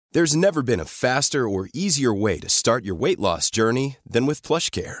There's never been a faster or easier way to start your weight loss journey than with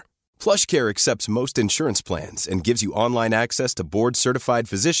PlushCare. PlushCare accepts most insurance plans and gives you online access to board-certified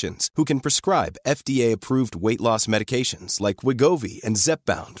physicians who can prescribe FDA-approved weight loss medications like Wegovy and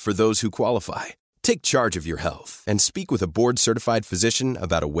Zepbound for those who qualify. Take charge of your health and speak with a board-certified physician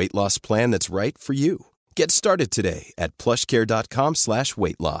about a weight loss plan that's right for you. Get started today at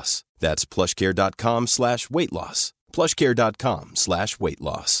plushcare.com/weight-loss. That's plushcare.com/weight-loss.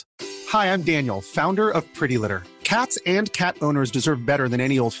 plushcare.com/weight-loss. Hi, I'm Daniel, founder of Pretty Litter. Cats and cat owners deserve better than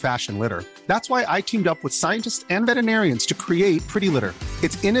any old-fashioned litter. That's why I teamed up with scientists and veterinarians to create Pretty Litter.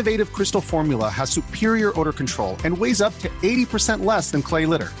 Its innovative crystal formula has superior odor control and weighs up to 80% less than clay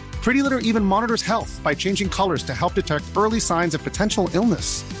litter. Pretty Litter even monitors health by changing colors to help detect early signs of potential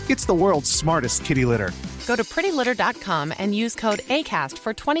illness. It's the world's smartest kitty litter. Go to prettylitter.com and use code ACAST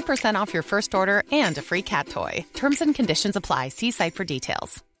for 20% off your first order and a free cat toy. Terms and conditions apply. See site for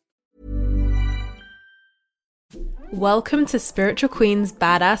details. Welcome to Spiritual Queen's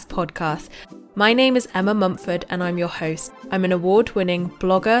Badass Podcast. My name is Emma Mumford and I'm your host. I'm an award-winning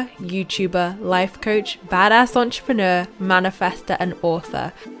blogger, YouTuber, life coach, badass entrepreneur, manifester, and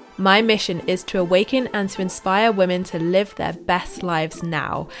author. My mission is to awaken and to inspire women to live their best lives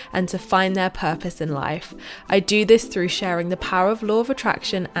now and to find their purpose in life. I do this through sharing the power of law of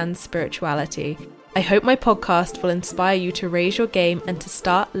attraction and spirituality. I hope my podcast will inspire you to raise your game and to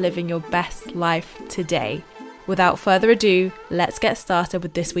start living your best life today. Without further ado, let's get started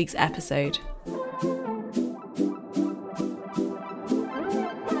with this week's episode.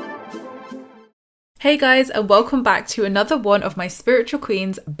 Hey guys, and welcome back to another one of my Spiritual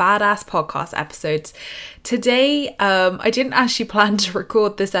Queen's Badass Podcast episodes. Today, I didn't actually plan to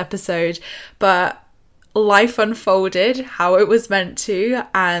record this episode, but life unfolded how it was meant to.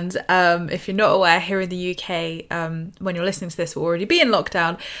 And if you're not aware, here in the UK, when you're listening to this, we'll already be in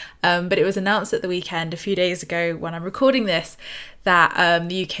lockdown. But it was announced at the weekend, a few days ago when I'm recording this, that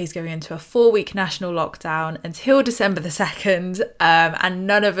the UK is going into a 4-week national lockdown until December the 2nd. And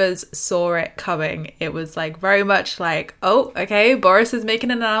none of us saw it coming. It was like very much like, oh, okay, Boris is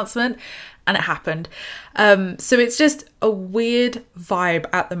making an announcement. And it happened. So it's just a weird vibe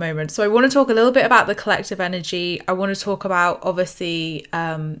at the moment. So I want to talk a little bit about the collective energy. I want to talk about, obviously,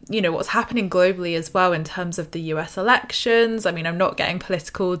 what's happening globally as well in terms of the US elections. I mean, I'm not getting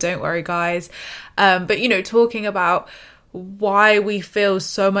political, don't worry, guys. But, talking about why we feel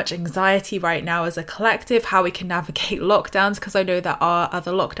so much anxiety right now as a collective, how we can navigate lockdowns, because I know there are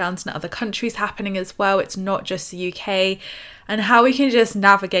other lockdowns in other countries happening as well. It's not just the UK. And how we can just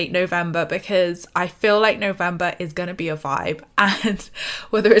navigate November, because I feel like November is going to be a vibe. And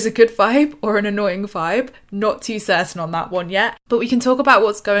whether it's a good vibe or an annoying vibe, not too certain on that one yet. But we can talk about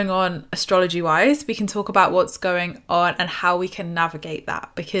what's going on astrology-wise. We can talk about what's going on and how we can navigate that,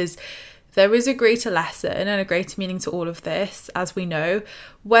 because there is a greater lesson and a greater meaning to all of this, as we know.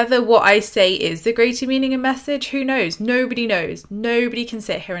 Whether what I say is the greater meaning and message, who knows? Nobody knows. Nobody can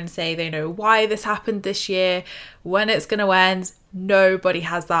sit here and say they know why this happened this year, when it's going to end. Nobody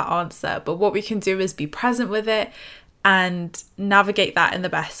has that answer. But what we can do is be present with it and navigate that in the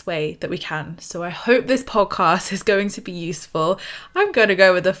best way that we can. So I hope this podcast is going to be useful. I'm going to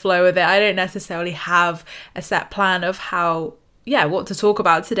go with the flow with it. I don't necessarily have a set plan of what to talk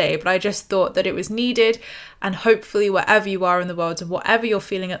about today, but I just thought that it was needed. And hopefully wherever you are in the world and whatever you're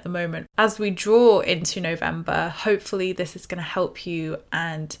feeling at the moment, as we draw into November, hopefully this is going to help you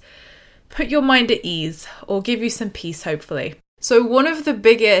and put your mind at ease or give you some peace, hopefully. So one of the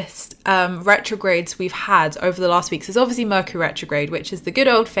biggest retrogrades we've had over the last weeks is obviously Mercury retrograde, which is the good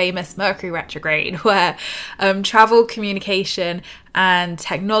old famous Mercury retrograde, where travel, communication and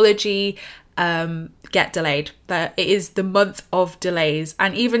technology get delayed. That it is the month of delays.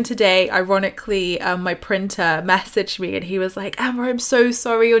 And even today, ironically, my printer messaged me and he was like, Amber, I'm so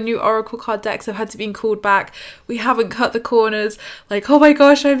sorry, your new Oracle card decks have had to be called back. We haven't cut the corners. Like, oh my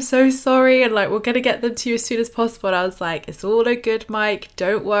gosh, I'm so sorry. And like, we're going to get them to you as soon as possible. And I was like, it's all good, Mike.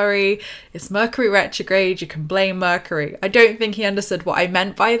 Don't worry. It's Mercury retrograde. You can blame Mercury. I don't think he understood what I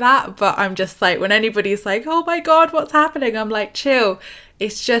meant by that. But I'm just like, when anybody's like, oh my God, what's happening? I'm like, chill.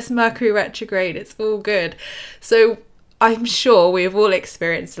 It's just Mercury retrograde. It's all good. So I'm sure we have all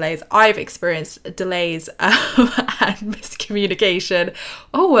experienced delays. I've experienced delays and miscommunication.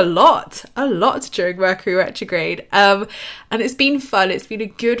 Oh, a lot during Mercury retrograde. And it's been fun. It's been a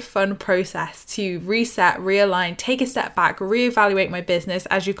good, fun process to reset, realign, take a step back, reevaluate my business.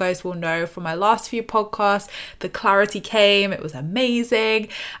 As you guys will know from my last few podcasts, the clarity came. It was amazing.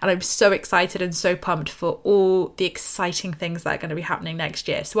 And I'm so excited and so pumped for all the exciting things that are going to be happening next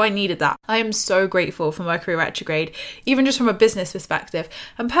year. So I needed that. I am so grateful for Mercury retrograde. even just from a business perspective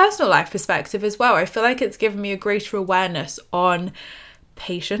and personal life perspective as well. I feel like it's given me a greater awareness on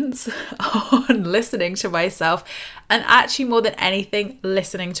patience, on listening to myself, and actually more than anything,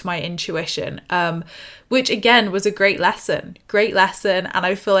 listening to my intuition, which again was a great lesson. And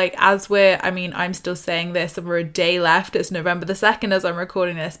I feel like I'm still saying this and we're a day left. It's November the 2nd as I'm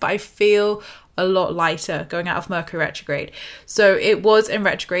recording this, but I feel a lot lighter going out of Mercury retrograde. So it was in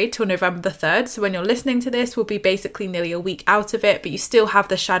retrograde till November the 3rd. So when you're listening to this, we'll be basically nearly a week out of it, but you still have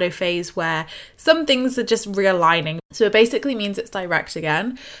the shadow phase where some things are just realigning. So it basically means it's direct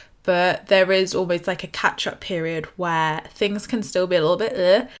again, but there is almost like a catch-up period where things can still be a little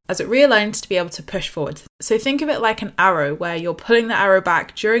bit as it realigns to be able to push forward. So think of it like an arrow where you're pulling the arrow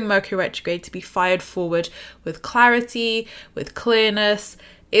back during Mercury retrograde to be fired forward with clarity, with clearness.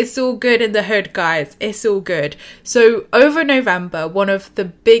 It's all good in the hood, guys. It's all good. So over November, one of the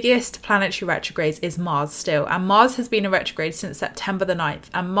biggest planetary retrogrades is Mars still. And Mars has been in retrograde since September the 9th.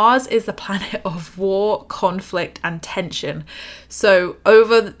 And Mars is the planet of war, conflict, and tension. So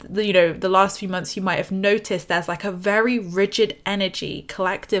over the last few months, you might have noticed there's like a very rigid energy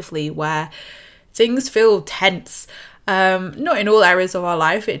collectively where things feel tense. Not in all areas of our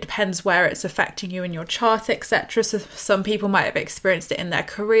life. It depends where it's affecting you in your chart, etc. So some people might have experienced it in their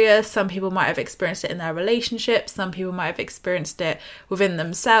career, some people might have experienced it in their relationships, some people might have experienced it within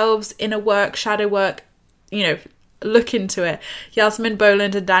themselves, inner work, shadow work, look into it. Yasmin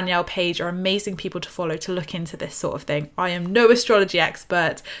Boland and Danielle Page are amazing people to follow to look into this sort of thing. I am no astrology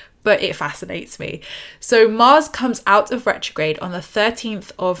expert, but it fascinates me. So Mars comes out of retrograde on the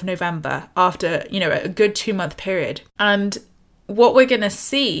 13th of November after, a good 2-month period. And what we're going to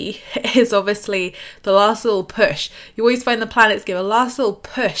see is obviously the last little push. You always find the planets give a last little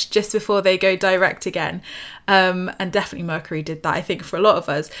push just before they go direct again. And definitely Mercury did that, I think, for a lot of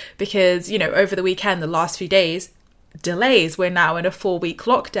us, because, over the weekend, the last few days, delays, we're now in a 4-week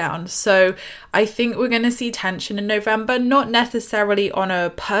lockdown. So I think we're going to see tension in November, not necessarily on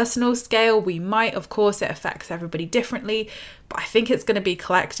a personal scale. We might, of course, it affects everybody differently, but I think it's going to be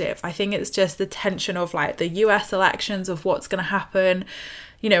collective. I think it's just the tension of like the US elections, of what's going to happen,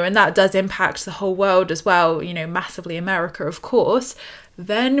 and that does impact the whole world as well, massively America, of course.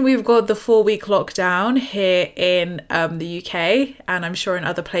 Then we've got the 4-week lockdown here in the UK, and I'm sure in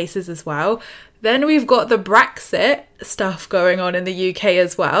other places as well. Then we've got the Brexit stuff going on in the UK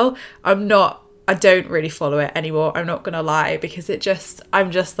as well. I don't really follow it anymore, I'm not going to lie, because I'm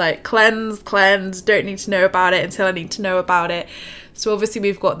just like, cleanse, don't need to know about it until I need to know about it. So obviously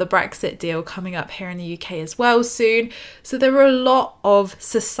we've got the Brexit deal coming up here in the UK as well soon. So there are a lot of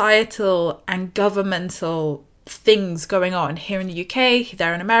societal and governmental things going on here in the UK,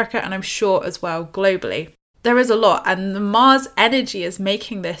 there in America, and I'm sure as well globally. There is a lot, and the Mars energy is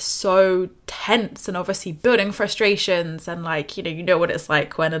making this so tense and obviously building frustrations, and like, you know what it's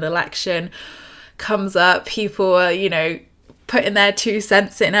like when an election comes up, people are, putting their 2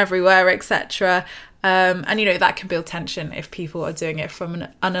 cents in everywhere, etc. And that can build tension if people are doing it from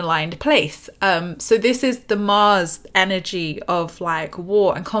an unaligned place. So this is the Mars energy of like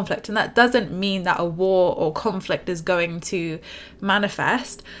war and conflict, and that doesn't mean that a war or conflict is going to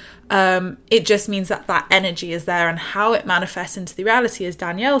manifest. It just means that energy is there, and how it manifests into the reality, as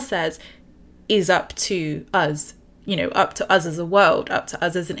Danielle says, is up to us, up to us as a world, up to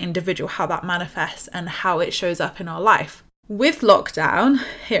us as an individual, how that manifests and how it shows up in our life. With lockdown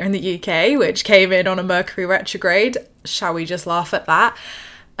here in the UK, which came in on a Mercury retrograde, shall we just laugh at that?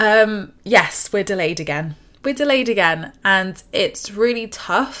 Yes, we're delayed again. And it's really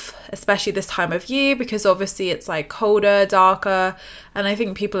tough, especially this time of year, because obviously it's like colder, darker, and I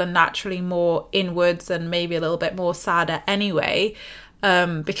think people are naturally more inwards and maybe a little bit more sadder anyway,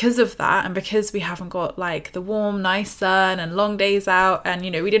 because of that, and because we haven't got like the warm, nice sun and long days out, and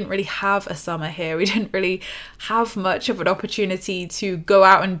we didn't really have a summer here. We didn't really have much of an opportunity to go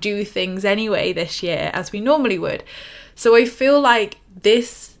out and do things anyway this year as we normally would. So I feel like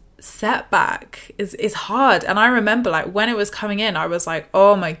this setback is hard, and I remember like when it was coming in, I was like,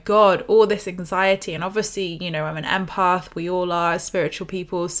 oh my god, all this anxiety. And obviously I'm an empath, we all are spiritual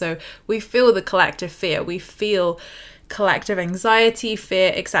people, so we feel the collective fear, we feel collective anxiety,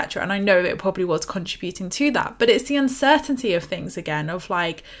 fear, etc. And I know it probably was contributing to that, but it's the uncertainty of things again, of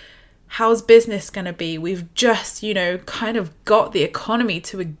like, how's business going to be? We've just kind of got the economy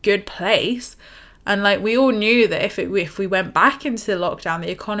to a good place. And like we all knew that if we went back into lockdown, the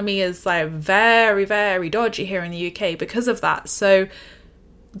economy is like very, very dodgy here in the UK because of that. So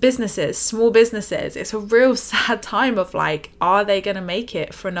businesses, small businesses, it's a real sad time of like, are they going to make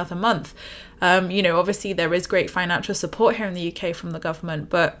it for another month? Obviously there is great financial support here in the UK from the government,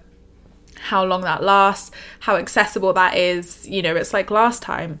 but how long that lasts, how accessible that is. You know, it's like last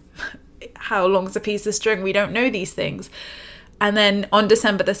time, how long's a piece of string? We don't know these things. And then on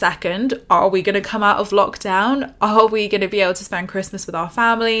December the 2nd, are we going to come out of lockdown? Are we going to be able to spend Christmas with our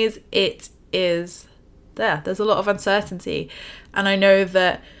families? It is there's a lot of uncertainty. And I know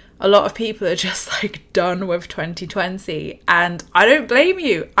that a lot of people are just like done with 2020. And I don't blame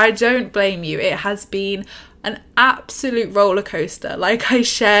you. I don't blame you. It has been an absolute roller coaster. Like I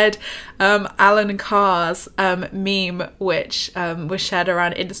shared Alan Carr's meme, which was shared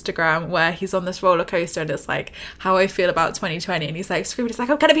around Instagram, where he's on this roller coaster and it's like how I feel about 2020, and he's like screaming, he's like,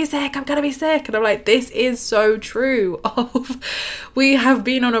 I'm gonna be sick, and I'm like, this is so true. We have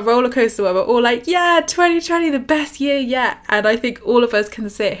been on a roller coaster where we're all like, yeah, 2020, the best year yet. And I think all of us can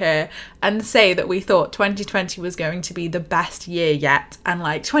sit here and say that we thought 2020 was going to be the best year yet, and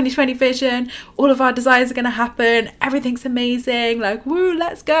like 2020 vision, all of our desires are going to happen, everything's amazing, like woo,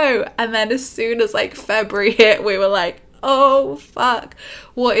 let's go. And then as soon as like February hit, we were like, oh fuck,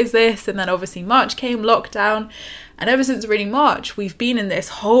 what is this? And then obviously March came, lockdown, and ever since really March, we've been in this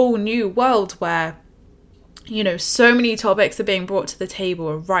whole new world where, you know, so many topics are being brought to the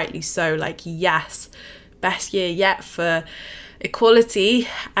table, and rightly so. Like, yes, best year yet for equality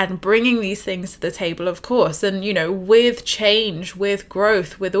and bringing these things to the table, of course. And, you know, with change, with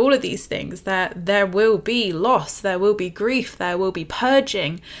growth, with all of these things, that there will be loss, there will be grief, there will be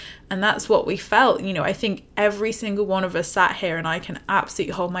purging. And that's what we felt. You know, I think every single one of us sat here, and I can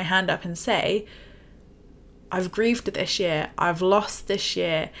absolutely hold my hand up and say, I've grieved this year, I've lost this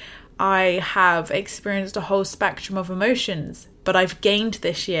year, I have experienced a whole spectrum of emotions, but I've gained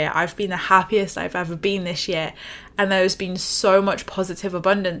this year. I've been the happiest I've ever been this year. And there's been so much positive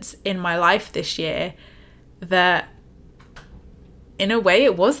abundance in my life this year that in a way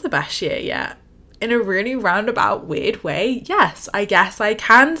it was the best year yet. In a really roundabout, weird way, yes, I guess I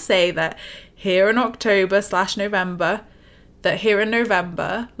can say that here in October/November, that here in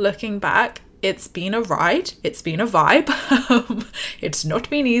November, looking back, it's been a ride, it's been a vibe. It's not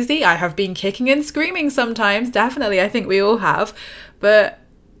been easy. I have been kicking and screaming sometimes, definitely. I think we all have. But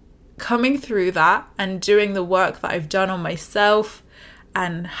coming through that and doing the work that I've done on myself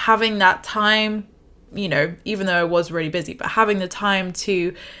and having that time, you know, even though I was really busy, but having the time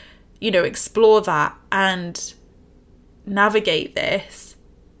to, you know, explore that and navigate this,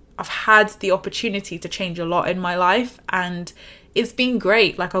 I've had the opportunity to change a lot in my life, and it's been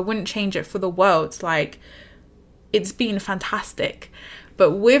great. Like, I wouldn't change it for the world. Like, it's been fantastic.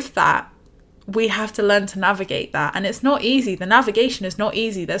 But with that, we have to learn to navigate that. And it's not easy. The navigation is not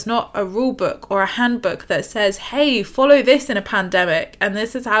easy. There's not a rule book or a handbook that says, hey, follow this in a pandemic, and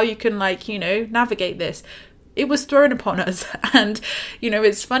this is how you can, like, you know, navigate this. It was thrown upon us. And, you know,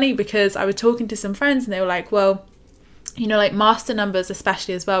 it's funny because I was talking to some friends and they were like, well, you know, like master numbers,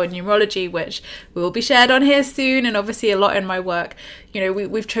 especially as well in numerology, which will be shared on here soon, and obviously a lot in my work, you know,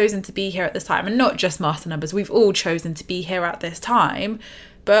 we've chosen to be here at this time, and not just master numbers, we've all chosen to be here at this time.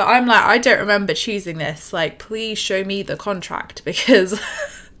 But I'm like, I don't remember choosing this. Like, please show me the contract, because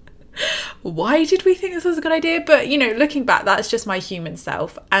why did we think this was a good idea? But, you know, looking back, that's just my human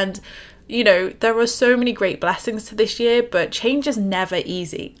self. And, you know, there were so many great blessings to this year, but change is never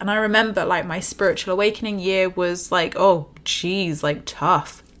easy. And I remember, like, my spiritual awakening year was like, oh, geez, like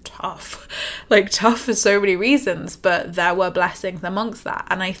tough. Like, tough for so many reasons, but there were blessings amongst that.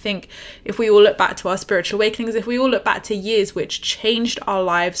 And I think if we all look back to our spiritual awakenings, if we all look back to years which changed our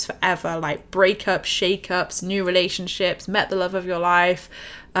lives forever, like breakups, shake-ups, new relationships, met the love of your life,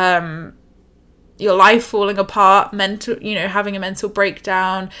 your life falling apart, mental, you know, having a mental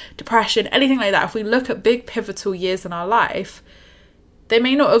breakdown, depression, anything like that. If we look at big pivotal years in our life, they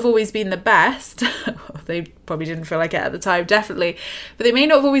may not have always been the best. They probably didn't feel like it at the time, definitely. But they may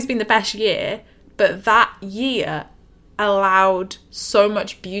not have always been the best year, but that year allowed so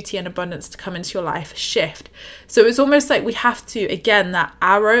much beauty and abundance to come into your life, shift. So it's almost like we have to, again, that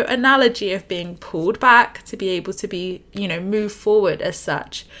arrow analogy of being pulled back to be able to be, you know, move forward as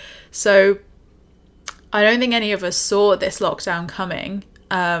such. So I don't think any of us saw this lockdown coming,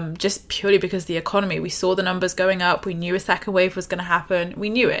 just purely because the economy, we saw the numbers going up, we knew a second wave was going to happen, we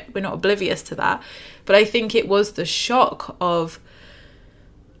knew it, we're not oblivious to that. But I think it was the shock of,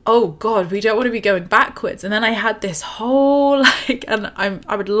 oh God, we don't want to be going backwards. And then I had this whole, like, and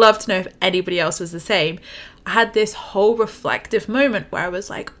I would love to know if anybody else was the same, I had this whole reflective moment where I was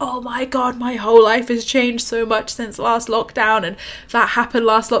like, oh my God, my whole life has changed so much since last lockdown, and that happened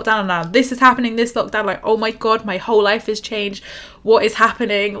last lockdown, and now this is happening this lockdown. Like, oh my God, my whole life has changed. What is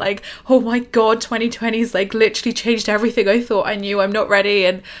happening? Like, oh my God, 2020's like literally changed everything I thought I knew. I'm not ready.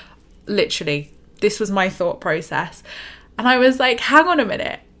 And literally, this was my thought process. And I was like, hang on a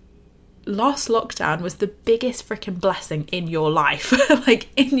minute. last lockdown was the biggest freaking blessing in your life, like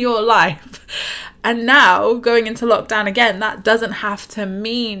in your life. And now going into lockdown again, that doesn't have to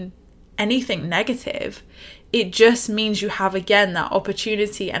mean anything negative. It just means you have again that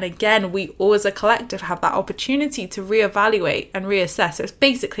opportunity. And again, we all as a collective have that opportunity to reevaluate and reassess. So it's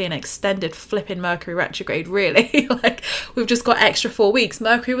basically an extended flipping Mercury retrograde, really. Like, we've just got extra 4 weeks.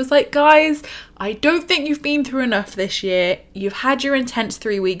 Mercury was like, guys, I don't think you've been through enough this year. You've had your intense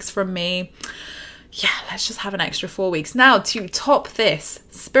 3 weeks from me. Yeah, let's just have an extra 4 weeks. Now, to top this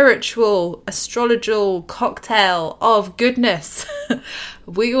spiritual, astrological cocktail of goodness,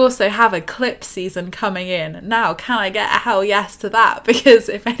 we also have eclipse season coming in. Now, can I get a hell yes to that? Because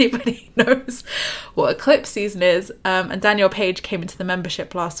if anybody knows what eclipse season is, and Danielle Page came into the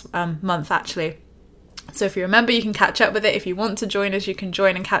membership last month, actually. So if you remember, you can catch up with it. If you want to join us, you can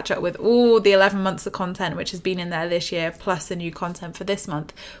join and catch up with all the 11 months of content, which has been in there this year, plus the new content for this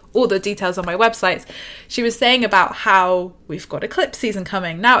month. All the details on my websites. She was saying about how we've got eclipse season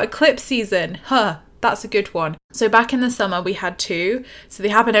coming. Now, eclipse season, that's a good one. So back in the summer, we had 2. So they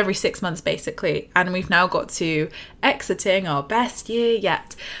happen every 6 months, basically. And we've now got to exiting our best year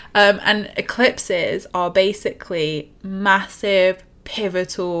yet. And eclipses are basically massive,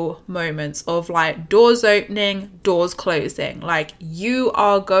 pivotal moments of like doors opening, doors closing. Like, you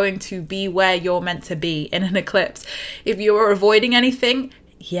are going to be where you're meant to be in an eclipse. If you're avoiding anything,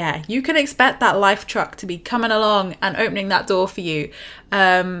 yeah, you can expect that life truck to be coming along and opening that door for you.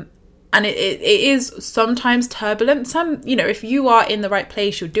 And it is sometimes turbulent. Some, if you are in the right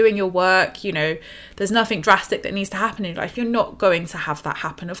place, you're doing your work, there's nothing drastic that needs to happen in your life. You're not going to have that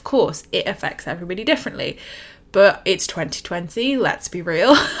happen. Of course, it affects everybody differently. But it's 2020, let's be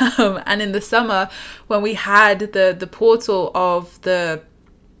real. And in the summer, when we had the portal of the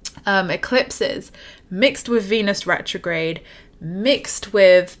eclipses, mixed with Venus retrograde, mixed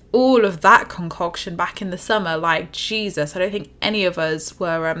with all of that concoction back in the summer, like, Jesus, I don't think any of us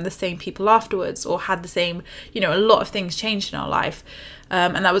were the same people afterwards, or had the same, a lot of things changed in our life.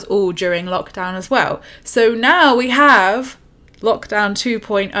 And that was all during lockdown as well. So now we have lockdown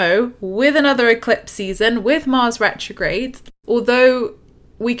 2.0 with another eclipse season with Mars retrograde. Although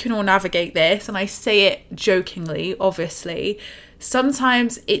we can all navigate this, and I say it jokingly, obviously,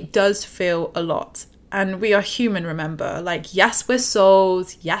 sometimes it does feel a lot. And we are human, remember. Like, yes, we're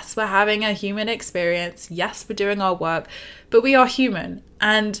souls. Yes, we're having a human experience. Yes, we're doing our work. But we are human,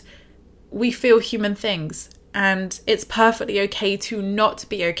 and we feel human things. And it's perfectly okay to not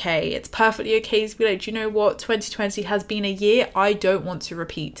be okay. It's perfectly okay to be like, do you know what? 2020 has been a year I don't want to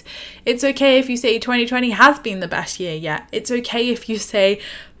repeat. It's okay if you say 2020 has been the best year yet. It's okay if you say,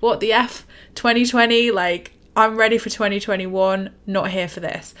 what the F, 2020, like, I'm ready for 2021, not here for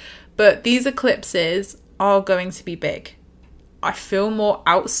this. But these eclipses are going to be big. I feel more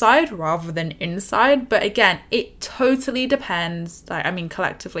outside rather than inside. But again, it totally depends.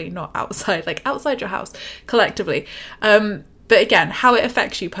 Collectively, not outside, like outside your house, collectively. But again, how it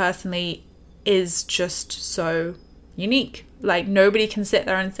affects you personally is just so unique. Like, nobody can sit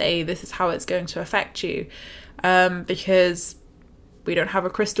there and say, this is how it's going to affect you. Because we don't have a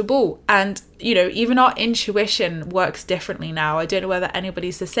crystal ball. And, even our intuition works differently now. I don't know whether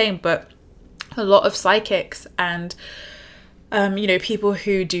anybody's the same, but a lot of psychics and people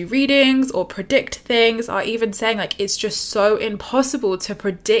who do readings or predict things are even saying, like, it's just so impossible to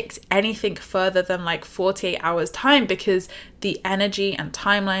predict anything further than like 48 hours time, because the energy and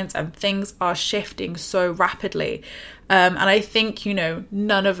timelines and things are shifting so rapidly. And I think,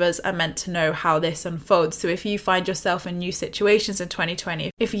 none of us are meant to know how this unfolds. So if you find yourself in new situations in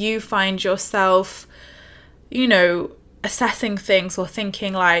 2020, if you find yourself, assessing things or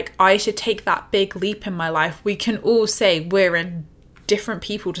thinking like, I should take that big leap in my life, we can all say we're in different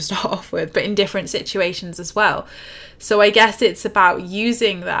people to start off with, but in different situations as well. So I guess it's about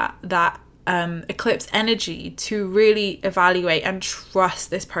using that eclipse energy to really evaluate and trust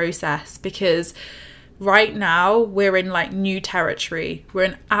this process, because right now we're in like new territory. We're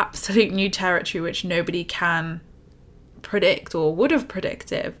in absolute new territory, which nobody can predict or would have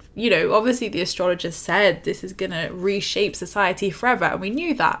predicted. Obviously the astrologers said this is going to reshape society forever, and we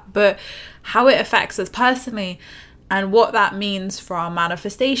knew that, but how it affects us personally and what that means for our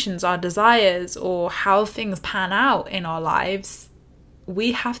manifestations, our desires, or how things pan out in our lives,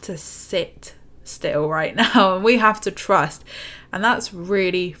 we have to sit still right now, and we have to trust. And that's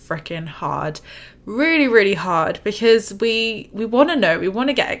really freaking hard. Really, really hard, because we want to know, we want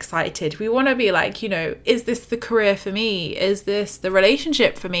to get excited. We want to be like, is this the career for me? Is this the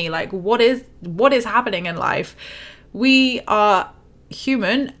relationship for me? Like, what is happening in life? We are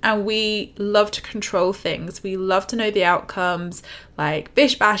human and we love to control things. We love to know the outcomes, like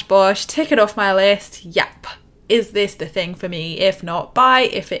bish bash bosh, tick it off my list. Yep. Is this the thing for me? If not, bye.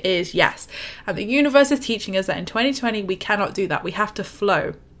 If it is, yes. And the universe is teaching us that in 2020, we cannot do that. We have to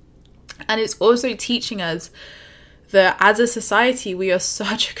flow. And it's also teaching us that as a society, we are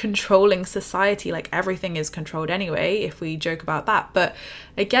such a controlling society. Like everything is controlled anyway, if we joke about that. But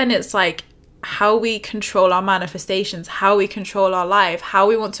again, it's like how we control our manifestations, how we control our life, how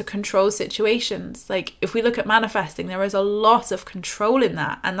we want to control situations. Like if we look at manifesting, there is a lot of control in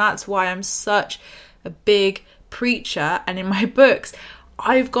that. And that's why I'm such a big preacher. And in my books,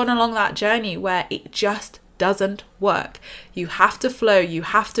 I've gone along that journey where it just doesn't work. You have to flow, you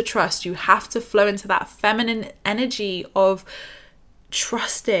have to trust, you have to flow into that feminine energy of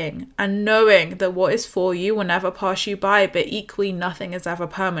trusting and knowing that what is for you will never pass you by, but equally nothing is ever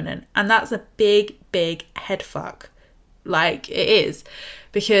permanent. And that's a big head fuck. Like it is,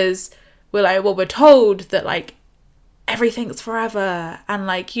 because we're like, well, we're told that like everything's forever and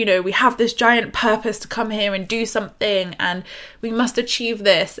like, you know, we have this giant purpose to come here and do something and we must achieve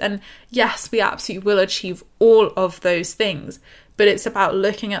this. And yes, we absolutely will achieve all of those things, but it's about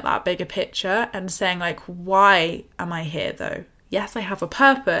looking at that bigger picture and saying like, why am I here though? Yes, I have a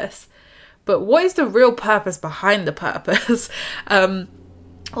purpose, but what is the real purpose behind the purpose?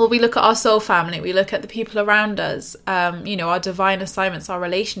 Or we look at our soul family, we look at the people around us, you know, our divine assignments, our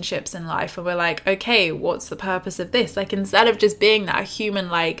relationships in life, and we're like, okay, what's the purpose of this? Like instead of just being that human,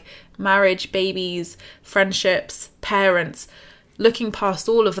 like marriage, babies, friendships, parents, looking past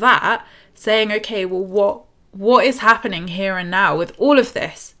all of that, saying, okay, well, what is happening here and now with all of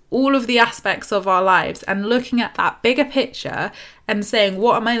this? All of the aspects of our lives, and looking at that bigger picture and saying,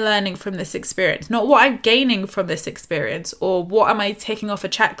 what am I learning from this experience? Not what I'm gaining from this experience or what am I taking off a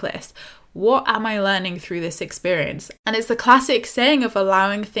checklist? What am I learning through this experience? And it's the classic saying of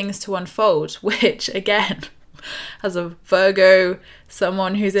allowing things to unfold, which again, as a Virgo,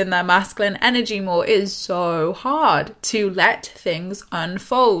 someone who's in their masculine energy more, is so hard to let things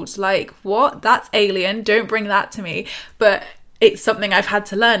unfold. Like, what? That's alien. Don't bring that to me. But it's something I've had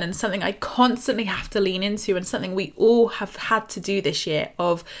to learn and something I constantly have to lean into, and something we all have had to do this year,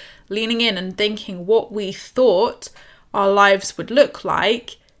 of leaning in and thinking what we thought our lives would look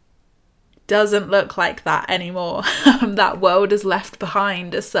like doesn't look like that anymore. That world is left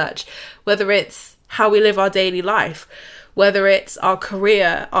behind as such, whether it's how we live our daily life, whether it's our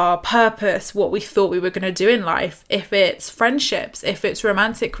career, our purpose, what we thought we were going to do in life, if it's friendships, if it's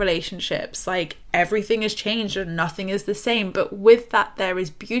romantic relationships, like everything has changed and nothing is the same. But with that, there is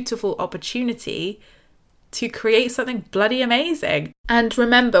beautiful opportunity to create something bloody amazing. And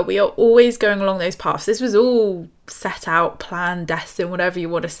remember, we are always going along those paths. This was all set out, planned, destined, whatever you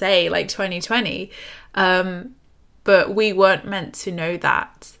want to say, like 2020. But we weren't meant to know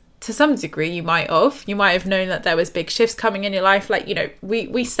that. To some degree, you might have known that there was big shifts coming in your life. Like, you know,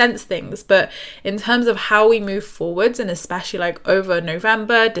 we sense things, but in terms of how we move forwards, and especially like over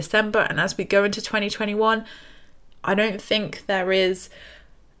November, December, and as we go into 2021, I don't think there is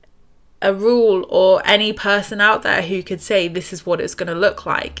a rule or any person out there who could say this is what it's going to look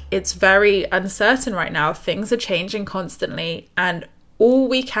like. It's very uncertain right now. Things are changing constantly, and all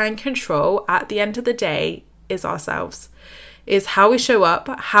we can control at the end of the day is ourselves. Is how we show up,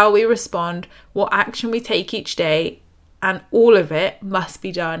 how we respond, what action we take each day, and all of it must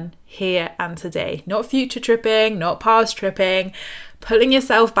be done here and today. Not future tripping, not past tripping, pulling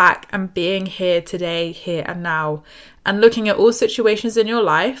yourself back and being here today, here and now, and looking at all situations in your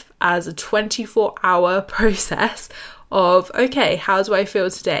life as a 24-hour process of, okay, how do I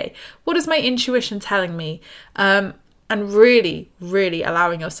feel today? What is my intuition telling me? And really, really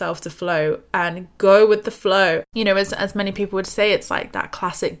allowing yourself to flow and go with the flow. You know, as many people would say, it's like that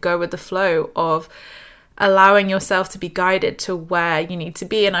classic go with the flow of allowing yourself to be guided to where you need to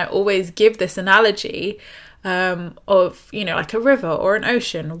be. And I always give this analogy of, you know, like a river or an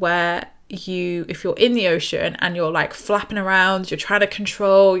ocean where if you're in the ocean and you're like flapping around, you're trying to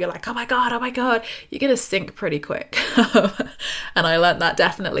control, you're like, oh my God, you're going to sink pretty quick. And I learned that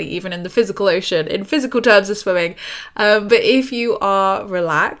definitely even in the physical ocean, in physical terms of swimming. But if you are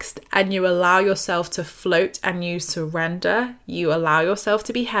relaxed and you allow yourself to float and you surrender, you allow yourself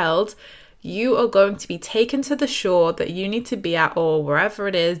to be held, you are going to be taken to the shore that you need to be at, or wherever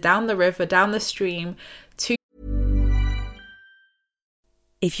it is, down the river, down the stream.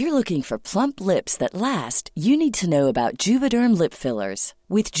 If you're looking for plump lips that last, you need to know about Juvederm lip fillers.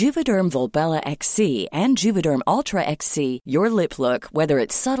 With Juvederm Volbella XC and Juvederm Ultra XC, your lip look, whether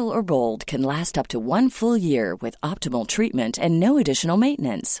it's subtle or bold, can last up to 1 full year with optimal treatment and no additional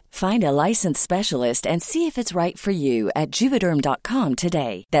maintenance. Find a licensed specialist and see if it's right for you at Juvederm.com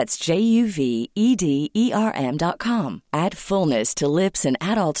today. That's JUVEDERM.com. Add fullness to lips in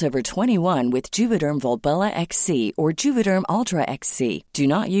adults over 21 with Juvederm Volbella XC or Juvederm Ultra XC. Do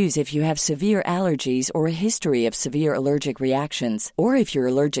not use if you have severe allergies or a history of severe allergic reactions, or if you're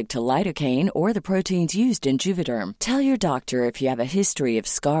allergic to lidocaine or the proteins used in Juvederm. Tell your doctor if you have a history of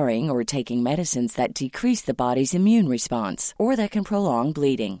scarring or taking medicines that decrease the body's immune response or that can prolong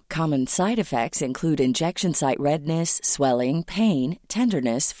bleeding. Common side effects include injection site redness, swelling, pain,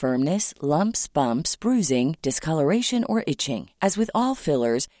 tenderness, firmness, lumps, bumps, bruising, discoloration, or itching. As with all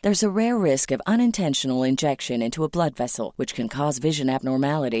fillers, there's a rare risk of unintentional injection into a blood vessel, which can cause vision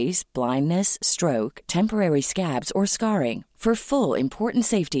abnormalities, blindness, stroke, temporary scabs, or scarring. For full, important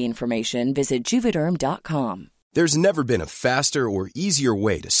safety information, visit Juvederm.com. There's never been a faster or easier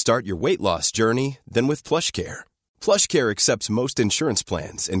way to start your weight loss journey than with PlushCare. PlushCare accepts most insurance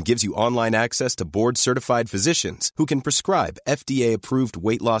plans and gives you online access to board-certified physicians who can prescribe FDA-approved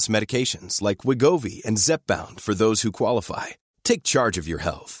weight loss medications like Wegovy and Zepbound for those who qualify. Take charge of your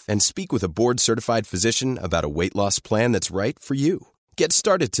health and speak with a board-certified physician about a weight loss plan that's right for you. Get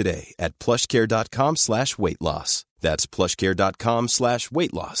started today at plushcare.com/weight-loss. That's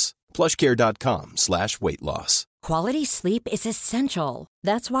plushcare.com/weight-loss. plushcare.com/weight-loss. Quality sleep is essential.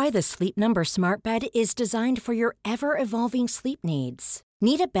 That's why the Sleep Number Smart Bed is designed for your ever-evolving sleep needs.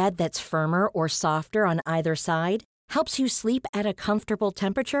 Need a bed that's firmer or softer on either side? Helps you sleep at a comfortable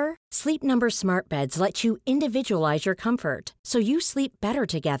temperature? Sleep Number Smart Beds let you individualize your comfort, so you sleep better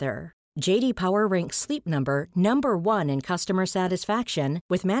together. J.D. Power ranks Sleep Number number 1 in customer satisfaction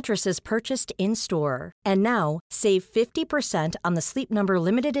with mattresses purchased in-store. And now, save 50% on the Sleep Number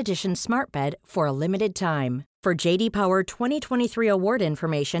Limited Edition Smart Bed for a limited time. For J.D. Power 2023 award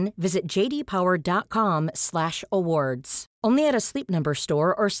information, visit jdpower.com/awards. Only at a Sleep Number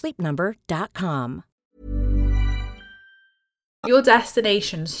store or sleepnumber.com. Your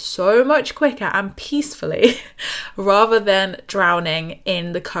destination so much quicker and peacefully rather than drowning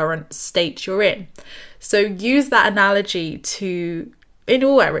in the current state you're in. So use that analogy to, in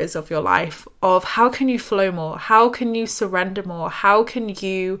all areas of your life, of how can you flow more? How can you surrender more? How can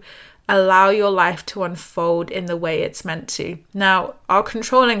you allow your life to unfold in the way it's meant to? Now, our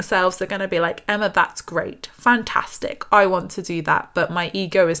controlling selves are going to be like, Emma, that's great, fantastic, I want to do that, but my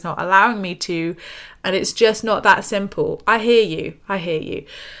ego is not allowing me to, and it's just not that simple. I hear you.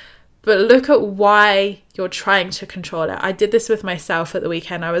 But look at why you're trying to control it. I did this with myself at the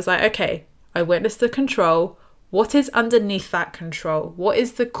weekend. I was like, okay, I witnessed the control. What is underneath that control? What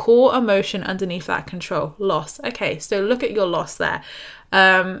is the core emotion underneath that control? Loss. Okay, so look at your loss there.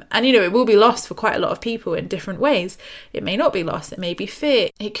 And it will be lost for quite a lot of people in different ways. It may not be loss. It may be fear.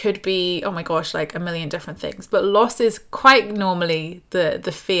 It could be, oh my gosh, like a million different things. But loss is quite normally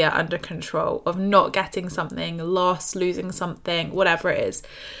the fear under control of not getting something, loss, losing something, whatever it is.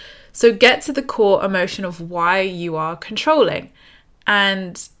 So get to the core emotion of why you are controlling.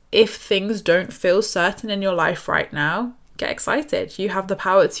 And if things don't feel certain in your life right now, get excited. You have the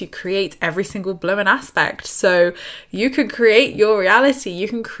power to create every single blooming aspect. So you can create your reality. You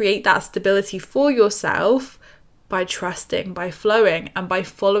can create that stability for yourself by trusting, by flowing, and by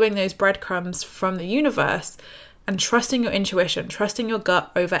following those breadcrumbs from the universe and trusting your intuition, trusting your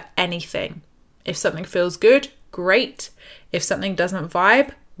gut over anything. If something feels good, great. If something doesn't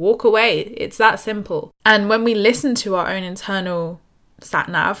vibe, walk away. It's that simple. And when we listen to our own internal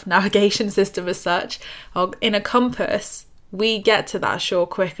sat-nav, navigation system as such, in a compass, we get to that shore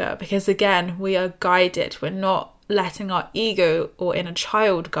quicker because, again, we are guided. We're not letting our ego or inner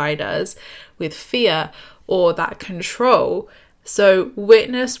child guide us with fear or that control. So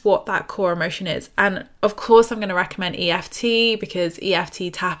witness what that core emotion is. And of course, I'm going to recommend EFT because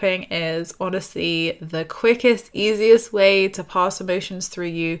EFT tapping is honestly the quickest, easiest way to pass emotions through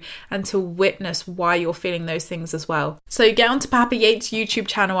you and to witness why you're feeling those things as well. So get onto Papa Yates' YouTube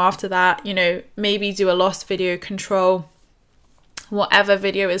channel after that, maybe do a lost video, control, whatever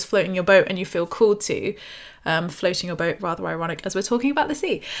video is floating your boat and you feel called to. Floating your boat, rather ironic as we're talking about the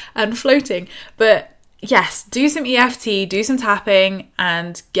sea and floating. But yes, do some EFT, do some tapping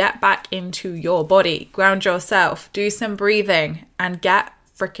and get back into your body. Ground yourself, do some breathing and get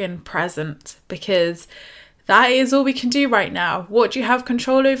freaking present because that is all we can do right now. What do you have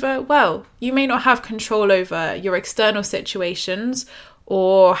control over? Well, you may not have control over your external situations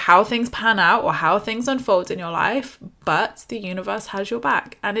or how things pan out or how things unfold in your life, but the universe has your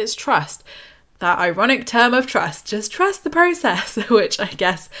back, and it's trust. That ironic term of trust, just trust the process, which I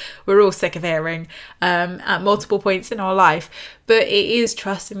guess we're all sick of hearing at multiple points in our life. But it is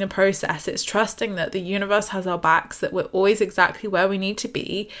trusting the process. It's trusting that the universe has our backs, that we're always exactly where we need to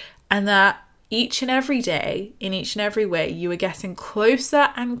be, and that each and every day, in each and every way, you are getting closer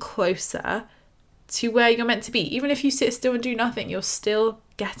and closer to where you're meant to be. Even if you sit still and do nothing, you're still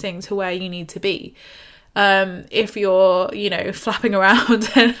getting to where you need to be. If you're, flapping around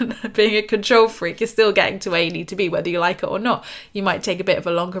and being a control freak, you're still getting to where you need to be, whether you like it or not. You might take a bit of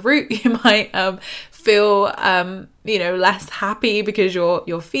a longer route. You might feel, less happy because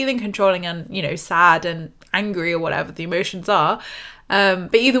you're feeling controlling and, sad and angry or whatever the emotions are.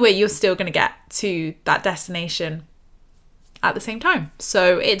 But either way, you're still going to get to that destination at the same time.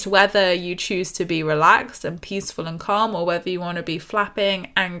 So it's whether you choose to be relaxed and peaceful and calm, or whether you want to be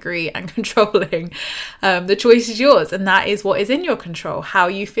flapping, angry and controlling. The choice is yours, and that is what is in your control, how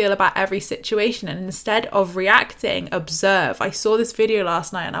you feel about every situation. And instead of reacting, observe. I saw this video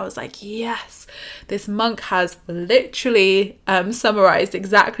last night and I was like, yes, this monk has literally summarized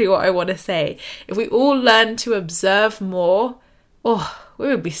exactly what I want to say. If we all learn to observe more, we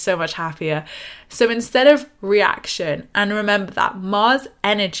would be so much happier. So instead of reaction, and remember that Mars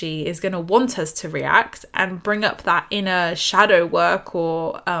energy is going to want us to react and bring up that inner shadow work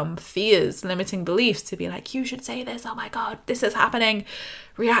or fears, limiting beliefs, to be like, you should say this, oh my God, this is happening,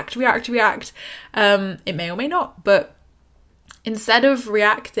 react. It may or may not, but instead of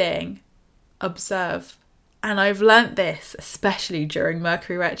reacting, observe. And I've learnt this, especially during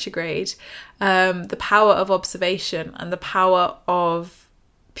Mercury retrograde, the power of observation and the power of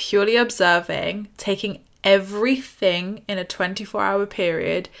purely observing, taking everything in a 24-hour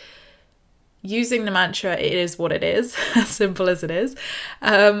period, using the mantra, it is what it is, as simple as it is,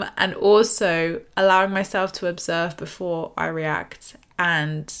 and also allowing myself to observe before I react.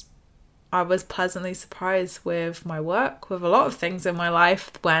 And I was pleasantly surprised with my work, with a lot of things in my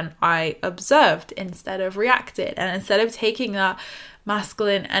life, when I observed instead of reacted. And instead of taking that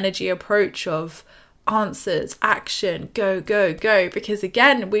masculine energy approach of answers, action, go, because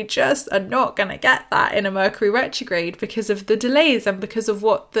again, we just are not going to get that in a Mercury retrograde because of the delays and because of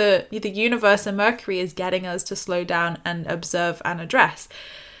what the universe and Mercury is getting us to slow down and observe and address.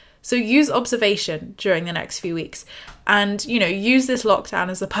 So use observation during the next few weeks, and, use this lockdown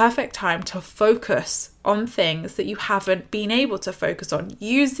as the perfect time to focus on things that you haven't been able to focus on.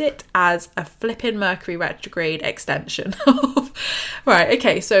 Use it as a flipping Mercury retrograde extension. Right,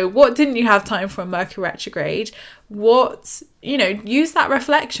 okay, so what didn't you have time for Mercury retrograde? Use that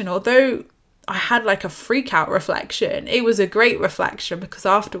reflection. Although I had like a freak out reflection, it was a great reflection because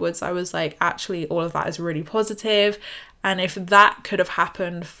afterwards I was like, actually, all of that is really positive. And if that could have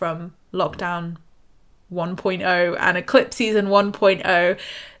happened from lockdown 1.0 and eclipse season 1.0,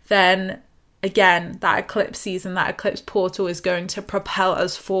 then again, that eclipse season, that eclipse portal is going to propel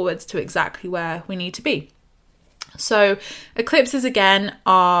us forwards to exactly where we need to be. So eclipses again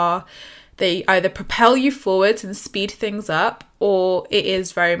they either propel you forwards and speed things up, or it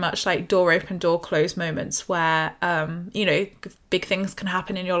is very much like door open, door closed moments where, big things can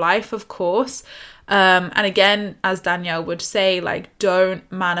happen in your life, of course. And again, as Danielle would say, like, don't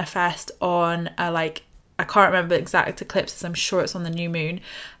manifest on I can't remember exact eclipses, I'm sure it's on the new moon,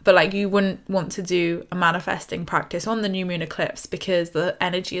 but like you wouldn't want to do a manifesting practice on the new moon eclipse because the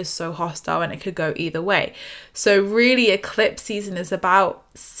energy is so hostile and it could go either way. So really, eclipse season is about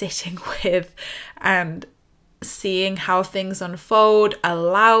sitting with and seeing how things unfold,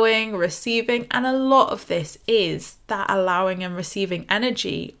 allowing, receiving, and a lot of this is that allowing and receiving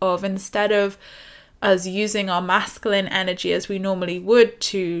energy of, instead of us using our masculine energy as we normally would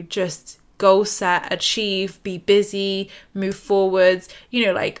to just goal set, achieve, be busy, move forwards,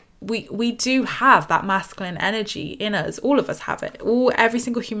 we do have that masculine energy in us. All of us have it. Every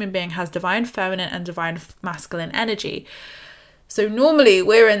single human being has divine feminine and divine masculine energy. So normally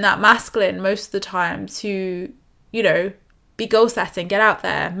we're in that masculine most of the time to, be goal setting, get out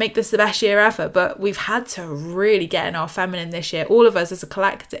there, make this the best year ever. But we've had to really get in our feminine this year, all of us as a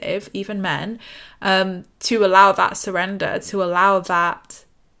collective, even men, to allow that surrender, to allow that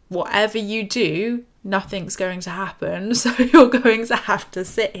whatever you do, nothing's going to happen. So you're going to have to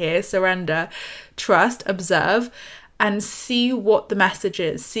sit here, surrender, trust, observe, and see what the message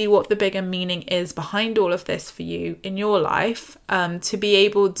is, see what the bigger meaning is behind all of this for you in your life, to be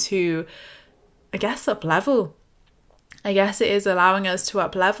able to, up level. I guess it is allowing us to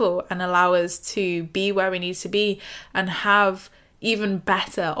up level and allow us to be where we need to be and have even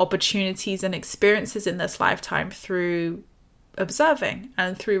better opportunities and experiences in this lifetime through observing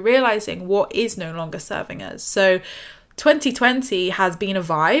and through realizing what is no longer serving us. So 2020 has been a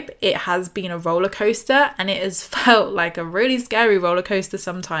vibe. It has been a roller coaster, and it has felt like a really scary roller coaster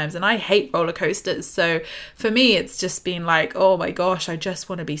sometimes. And I hate roller coasters. So for me, it's just been like, oh my gosh, I just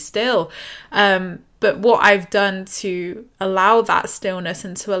want to be still. But what I've done to allow that stillness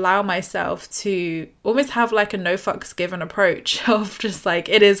and to allow myself to almost have like a no fucks given approach of just like,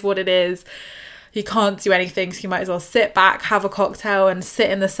 it is what it is. You can't do anything, so you might as well sit back, have a cocktail and sit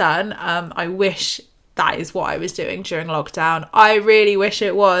in the sun. I wish that is what I was doing during lockdown. I really wish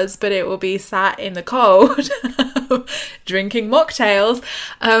it was, but it will be sat in the cold drinking mocktails.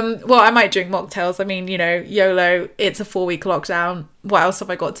 Well, I might drink mocktails. I mean, you know, YOLO, it's a 4-week lockdown. What else have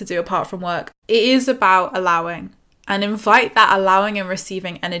I got to do apart from work? It is about allowing, and invite that allowing and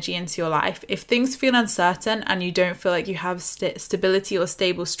receiving energy into your life. If things feel uncertain and you don't feel like you have stability or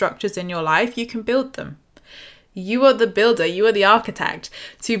stable structures in your life, you can build them. You are the builder, you are the architect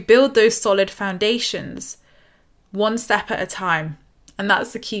to build those solid foundations one step at a time. And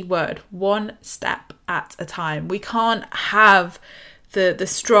that's the key word, one step at a time. We can't have the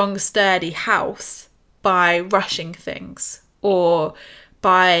strong, sturdy house by rushing things or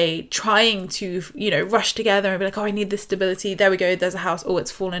by trying to, you know, rush together and be like, oh, I need this stability. There we go. There's a house. Oh,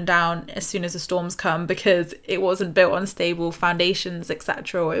 it's fallen down as soon as the storms come because it wasn't built on stable foundations,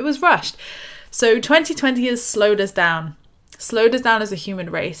 etc. Or it was rushed. So 2020 has slowed us down as a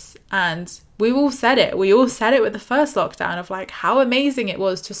human race. And we all said it. We all said it with the first lockdown of like how amazing it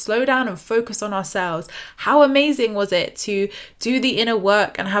was to slow down and focus on ourselves. How amazing was it to do the inner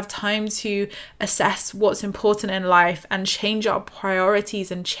work and have time to assess what's important in life and change our priorities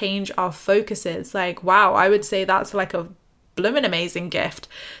and change our focuses. Like, wow, I would say that's like a blooming amazing gift.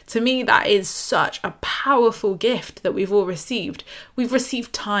 To me, that is such a powerful gift that we've all received. We've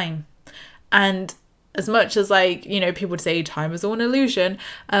received time. And as much as, like, you know, people would say time is all an illusion,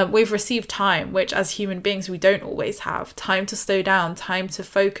 we've received time, which as human beings, we don't always have. Time to slow down, time to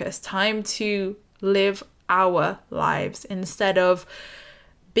focus, time to live our lives instead of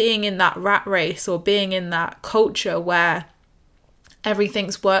being in that rat race or being in that culture where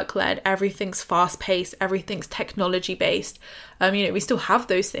everything's work-led, everything's fast-paced, everything's technology-based. You know, we still have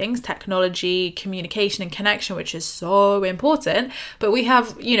those things, technology, communication and connection, which is so important. But we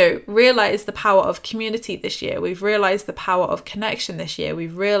have, you know, realised the power of community this year. We've realised the power of connection this year.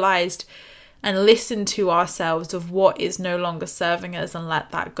 We've realised and listened to ourselves of what is no longer serving us and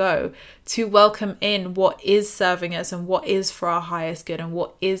let that go. To welcome in what is serving us and what is for our highest good and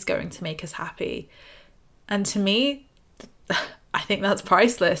what is going to make us happy. And to me, I think that's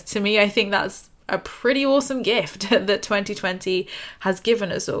priceless. To me, I think that's a pretty awesome gift that 2020 has given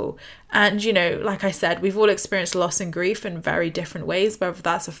us all. And, you know, like I said, we've all experienced loss and grief in very different ways, whether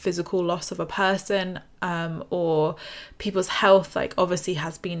that's a physical loss of a person or people's health, like obviously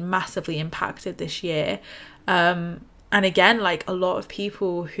has been massively impacted this year. And again, like a lot of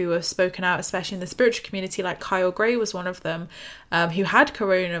people who have spoken out, especially in the spiritual community, like Kyle Gray was one of them, who had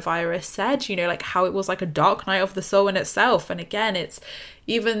coronavirus, said, you know, like how it was like a dark night of the soul in itself. And again, it's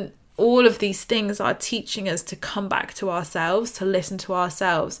even all of these things are teaching us to come back to ourselves, to listen to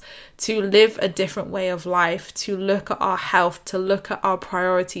ourselves, to live a different way of life, to look at our health, to look at our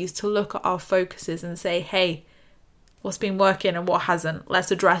priorities, to look at our focuses and say, hey, what's been working and what hasn't?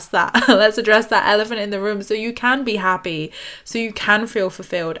 Let's address that. Let's address that elephant in the room so you can be happy, so you can feel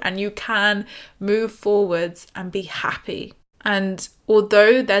fulfilled and you can move forwards and be happy. And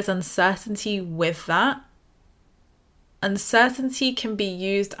although there's uncertainty with that, uncertainty can be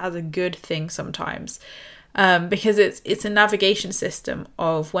used as a good thing sometimes, because it's a navigation system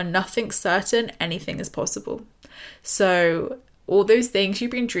of when nothing's certain, anything is possible. So all those things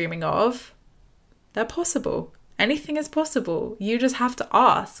you've been dreaming of, they're possible. Anything is possible. You just have to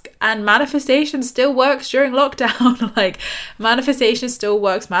ask. And manifestation still works during lockdown. Like manifestation still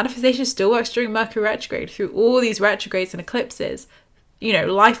works. Manifestation still works during Mercury retrograde, through all these retrogrades and eclipses. You know,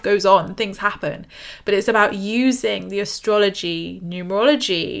 life goes on, things happen. But it's about using the astrology,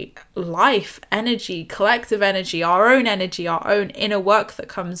 numerology, life, energy, collective energy, our own inner work that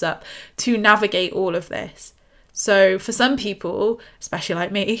comes up to navigate all of this. So for some people, especially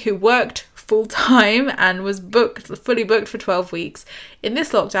like me, who worked full time and was fully booked for 12 weeks, in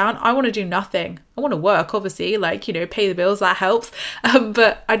this lockdown, I want to do nothing. I want to work, obviously, like, you know, pay the bills, that helps.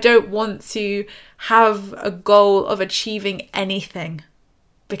 But I don't want to have a goal of achieving anything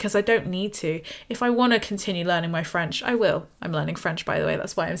because I don't need to. If I want to continue learning my French, I will. I'm learning French, by the way.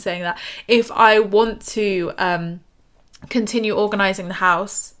 That's why I'm saying that. If I want to continue organizing the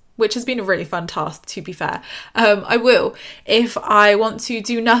house, which has been a really fun task, to be fair. I will. If I want to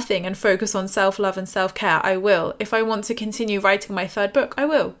do nothing and focus on self-love and self-care, I will. If I want to continue writing my 3rd book, I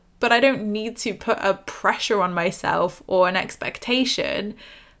will. But I don't need to put a pressure on myself or an expectation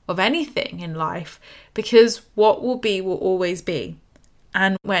of anything in life, because what will be will always be.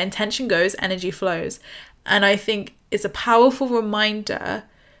 And where intention goes, energy flows. And I think it's a powerful reminder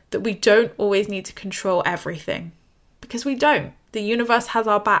that we don't always need to control everything, because we don't. The universe has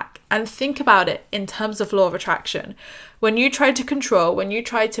our back. And think about it in terms of law of attraction. When you try to control, when you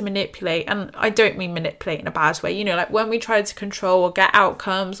try to manipulate, and I don't mean manipulate in a bad way, like when we try to control or get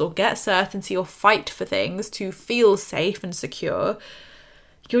outcomes or get certainty or fight for things to feel safe and secure,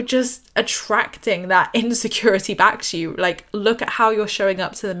 you're just attracting that insecurity back to you. Like, look at how you're showing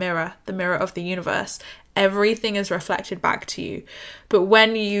up to the mirror of the universe. Everything is reflected back to you. But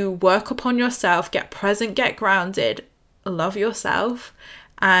when you work upon yourself, get present, get grounded, love yourself,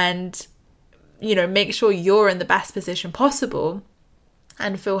 and make sure you're in the best position possible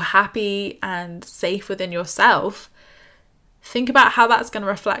and feel happy and safe within yourself, think about how that's going to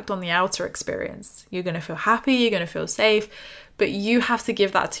reflect on the outer experience. You're going to feel happy, you're going to feel safe, but you have to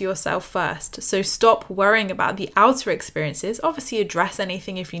give that to yourself first. So stop worrying about the outer experiences. Obviously address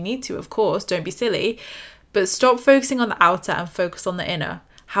anything if you need to, of course, don't be silly, but stop focusing on the outer and focus on the inner.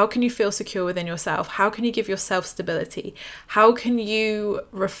 How can you feel secure within yourself? How can you give yourself stability? How can you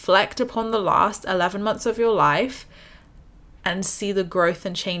reflect upon the last 11 months of your life and see the growth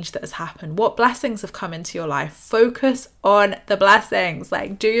and change that has happened? What blessings have come into your life? Focus on the blessings.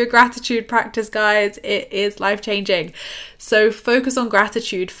 Like, do your gratitude practice, guys. It is life-changing. So focus on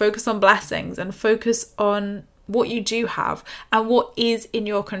gratitude, focus on blessings, and focus on what you do have and what is in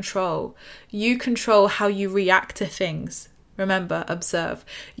your control. You control how you react to things. Remember, observe.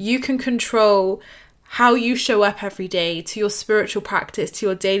 You can control how you show up every day, to your spiritual practice, to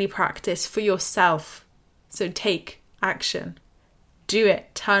your daily practice, for yourself. So take action. Do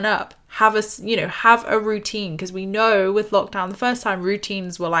it. Turn up. Have a routine, because we know with lockdown the first time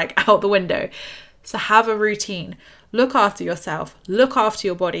routines were like out the window. So have a routine. Look after yourself. Look after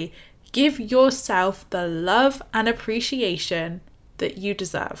your body. Give yourself the love and appreciation that you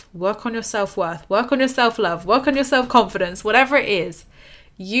deserve. Work on your self-worth, work on your self-love, work on your self-confidence, whatever it is.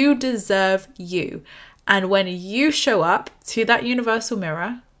 You deserve you. And when you show up to that universal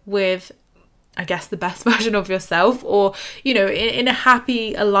mirror with, I guess, the best version of yourself, or, in a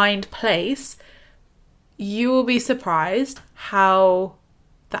happy, aligned place, you will be surprised how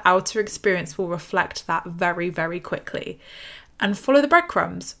the outer experience will reflect that very, very quickly. And follow the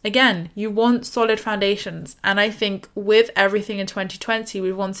breadcrumbs. Again, you want solid foundations. And I think with everything in 2020,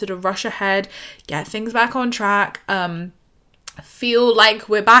 we wanted to rush ahead, get things back on track, feel like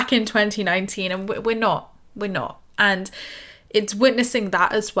we're back in 2019, and we're not. And it's witnessing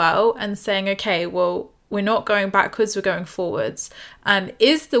that as well and saying, okay, well, we're not going backwards, we're going forwards. And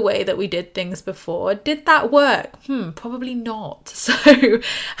is the way that we did things before, did that work? Probably not. So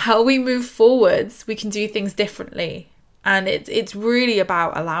how we move forwards, we can do things differently. And it's really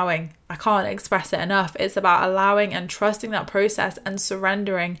about allowing. I can't express it enough. It's about allowing and trusting that process and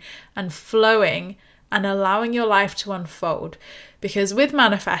surrendering and flowing and allowing your life to unfold. Because with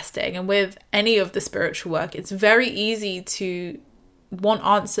manifesting and with any of the spiritual work, it's very easy to want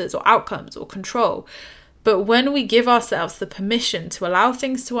answers or outcomes or control. But when we give ourselves the permission to allow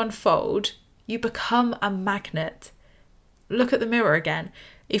things to unfold, you become a magnet. Look at the mirror again.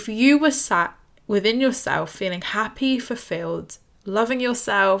 If you were sat within yourself, feeling happy, fulfilled, loving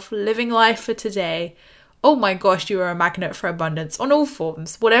yourself, living life for today, oh my gosh, you are a magnet for abundance on all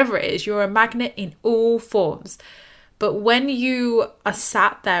forms. Whatever it is, you're a magnet in all forms. But when you are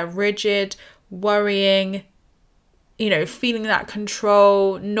sat there rigid, worrying, feeling that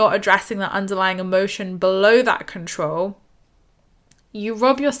control, not addressing that underlying emotion below that control, you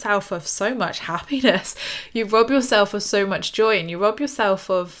rob yourself of so much happiness. You rob yourself of so much joy, and you rob yourself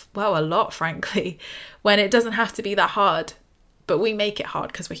of, well, a lot, frankly, when it doesn't have to be that hard. But we make it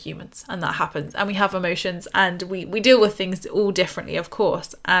hard because we're humans, and that happens. And we have emotions, and we deal with things all differently, of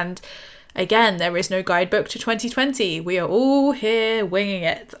course. And again, there is no guidebook to 2020. We are all here winging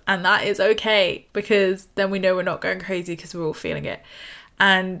it. And that is okay, because then we know we're not going crazy because we're all feeling it.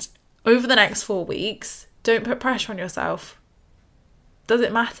 And over the next 4 weeks, don't put pressure on yourself. Does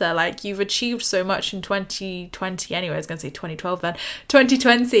it matter? Like, you've achieved so much in 2020 anyway. I was going to say 2012 then.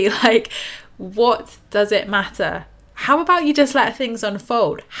 2020, like, what does it matter? How about you just let things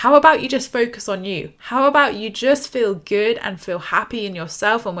unfold? How about you just focus on you? How about you just feel good and feel happy in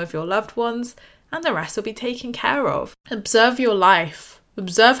yourself and with your loved ones, and the rest will be taken care of? Observe your life.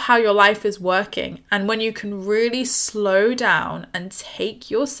 Observe how your life is working. And when you can really slow down and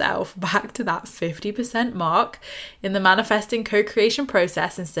take yourself back to that 50% mark in the manifesting co-creation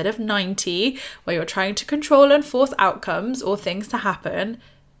process instead of 90, where you're trying to control and force outcomes or things to happen,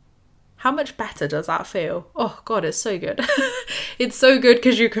 how much better does that feel? Oh God, it's so good. It's so good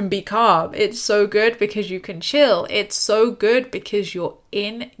because you can be calm. It's so good because you can chill. It's so good because you're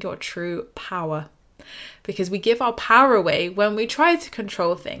in your true power. Because we give our power away when we try to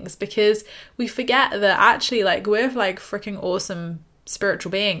control things, because we forget that actually, like, we're like freaking awesome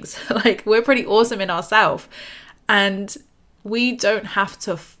spiritual beings. Like, we're pretty awesome in ourselves, and we don't have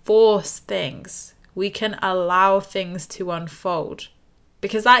to force things. We can allow things to unfold,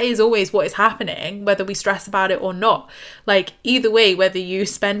 because that is always what is happening, whether we stress about it or not. Like, either way, whether you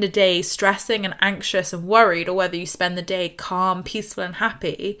spend a day stressing and anxious and worried, or whether you spend the day calm, peaceful and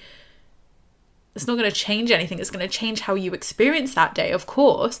happy, it's not going to change anything. It's going to change how you experience that day, of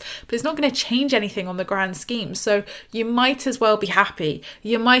course, but it's not going to change anything on the grand scheme. So you might as well be happy.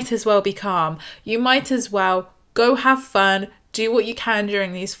 You might as well be calm. You might as well go have fun, do what you can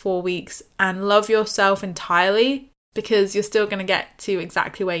during these 4 weeks and love yourself entirely, because you're still going to get to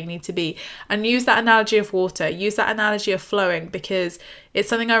exactly where you need to be. And use that analogy of water, use that analogy of flowing, because it's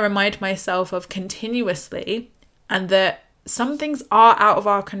something I remind myself of continuously, and that some things are out of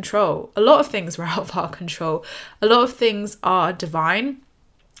our control. A lot of things are out of our control. A lot of things are divine.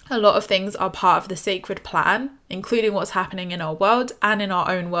 A lot of things are part of the sacred plan, including what's happening in our world and in our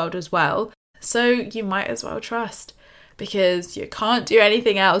own world as well. So you might as well trust, because you can't do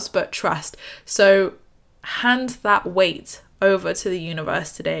anything else but trust. So hand that weight over to the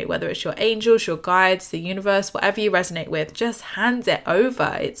universe today, whether it's your angels, your guides, the universe, whatever you resonate with, just hand it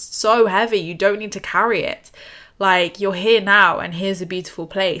over. It's so heavy. You don't need to carry it. Like, you're here now, and here's a beautiful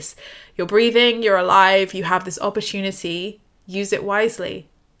place. You're breathing, you're alive, you have this opportunity. Use it wisely.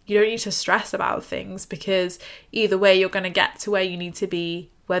 You don't need to stress about things, because either way, you're going to get to where you need to be,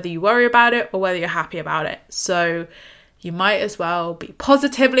 whether you worry about it or whether you're happy about it. So you might as well be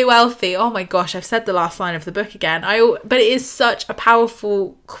positively wealthy. Oh my gosh, I've said the last line of the book again. But it is such a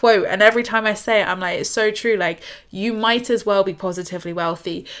powerful quote. And every time I say it, I'm like, it's so true. Like, you might as well be positively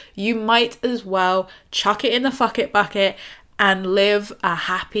wealthy. You might as well chuck it in the fuck it bucket and live a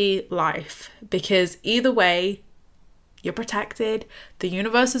happy life. Because either way, you're protected. The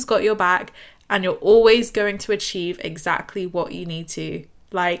universe has got your back, and you're always going to achieve exactly what you need to.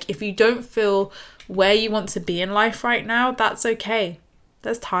 Like, if you don't feel where you want to be in life right now, that's okay.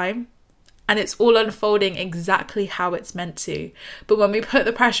 There's time. And it's all unfolding exactly how it's meant to. But when we put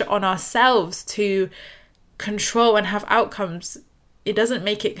the pressure on ourselves to control and have outcomes, it doesn't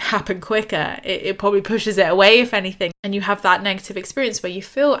make it happen quicker. It probably pushes it away, if anything. And you have that negative experience where you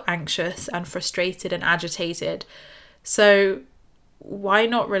feel anxious and frustrated and agitated. So why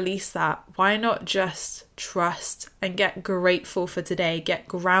not release that? Why not just trust and get grateful for today, get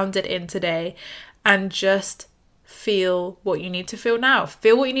grounded in today, and just feel what you need to feel now.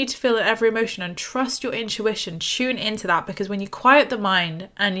 Feel what you need to feel in every emotion, and trust your intuition. Tune into that, because when you quiet the mind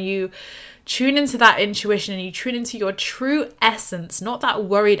and you tune into that intuition and you tune into your true essence, not that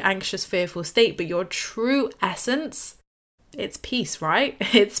worried, anxious, fearful state, but your true essence, it's peace, right?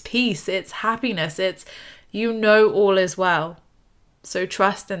 It's peace, it's happiness, it's, you know, all is well. So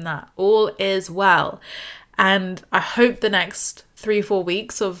trust in that. All is well. And I hope the next 3-4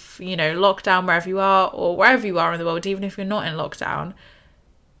 weeks of, lockdown wherever you are, or wherever you are in the world, even if you're not in lockdown,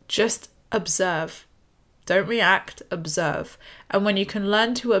 just observe. Don't react, observe. And when you can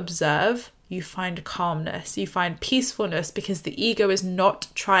learn to observe, you find calmness, you find peacefulness, because the ego is not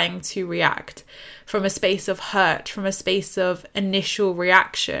trying to react from a space of hurt, from a space of initial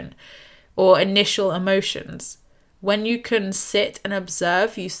reaction or initial emotions. When you can sit and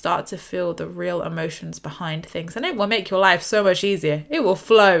observe, you start to feel the real emotions behind things. And it will make your life so much easier. It will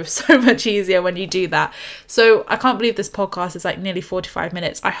flow so much easier when you do that. So I can't believe this podcast is like nearly 45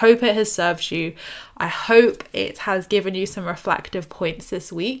 minutes. I hope it has served you. I hope it has given you some reflective points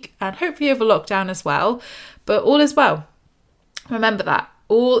this week, and hopefully over lockdown as well. But all is well. Remember that.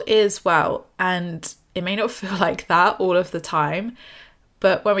 All is well. And it may not feel like that all of the time,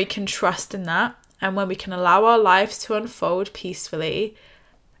 but when we can trust in that, and when we can allow our lives to unfold peacefully,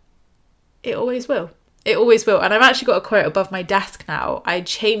 it always will. It always will. And I've actually got a quote above my desk now. I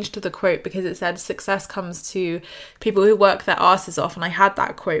changed the quote because it said success comes to people who work their asses off. And I had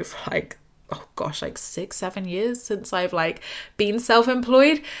that quote for like, oh gosh, like 6-7 years since I've like been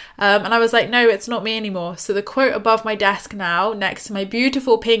self-employed. And I was like, no, it's not me anymore. So the quote above my desk now, next to my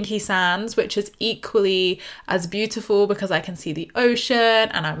beautiful Pinky Sands, which is equally as beautiful because I can see the ocean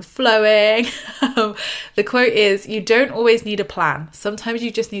and I'm flowing. The quote is, you don't always need a plan. Sometimes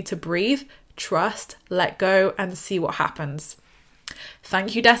you just need to breathe, trust, let go, and see what happens.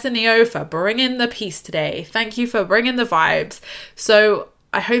 Thank you, Desineo, for bringing the peace today. Thank you for bringing the vibes. So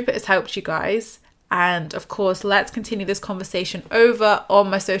I hope it has helped you guys. And of course, let's continue this conversation over on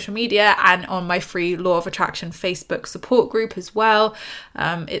my social media and on my free Law of Attraction Facebook support group as well.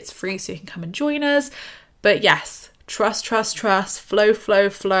 It's free, so you can come and join us. But yes, trust,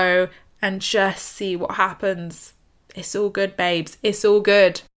 flow, and just see what happens. It's all good, babes. It's all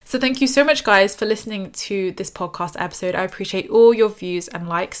good. So thank you so much, guys, for listening to this podcast episode. I appreciate all your views and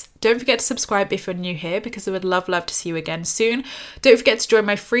likes. Don't forget to subscribe if you're new here, because I would love to see you again soon. Don't forget to join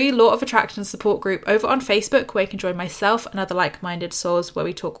my free Law of Attraction support group over on Facebook, where you can join myself and other like-minded souls, where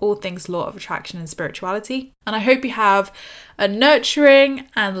we talk all things Law of Attraction and spirituality. And I hope you have a nurturing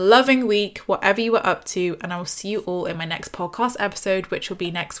and loving week, whatever you are up to. And I will see you all in my next podcast episode, which will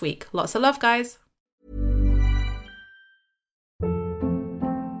be next week. Lots of love, guys.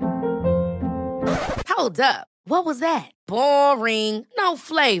 Hold up. What was that? Boring. No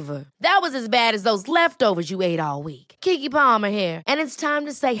flavor. That was as bad as those leftovers you ate all week. Keke Palmer here. And it's time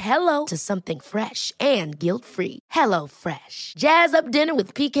to say hello to something fresh and guilt-free. Hello Fresh. Jazz up dinner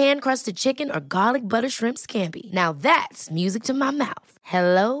with pecan-crusted chicken or garlic butter shrimp scampi. Now that's music to my mouth.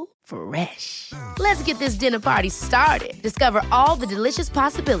 Hello Fresh. Let's get this dinner party started. Discover all the delicious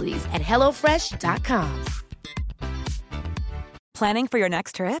possibilities at HelloFresh.com. Planning for your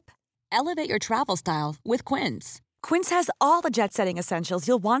next trip? Elevate your travel style with Quince. Quince has all the jet-setting essentials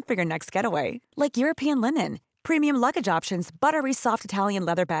you'll want for your next getaway, like European linen, premium luggage options, buttery soft Italian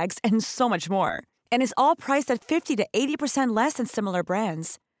leather bags, and so much more. And is all priced at 50 to 80% less than similar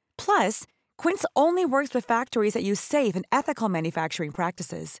brands. Plus, Quince only works with factories that use safe and ethical manufacturing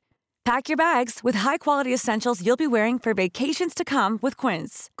practices. Pack your bags with high-quality essentials you'll be wearing for vacations to come with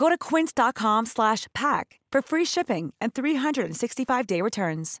Quince. Go to quince.com/pack for free shipping and 365-day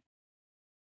returns.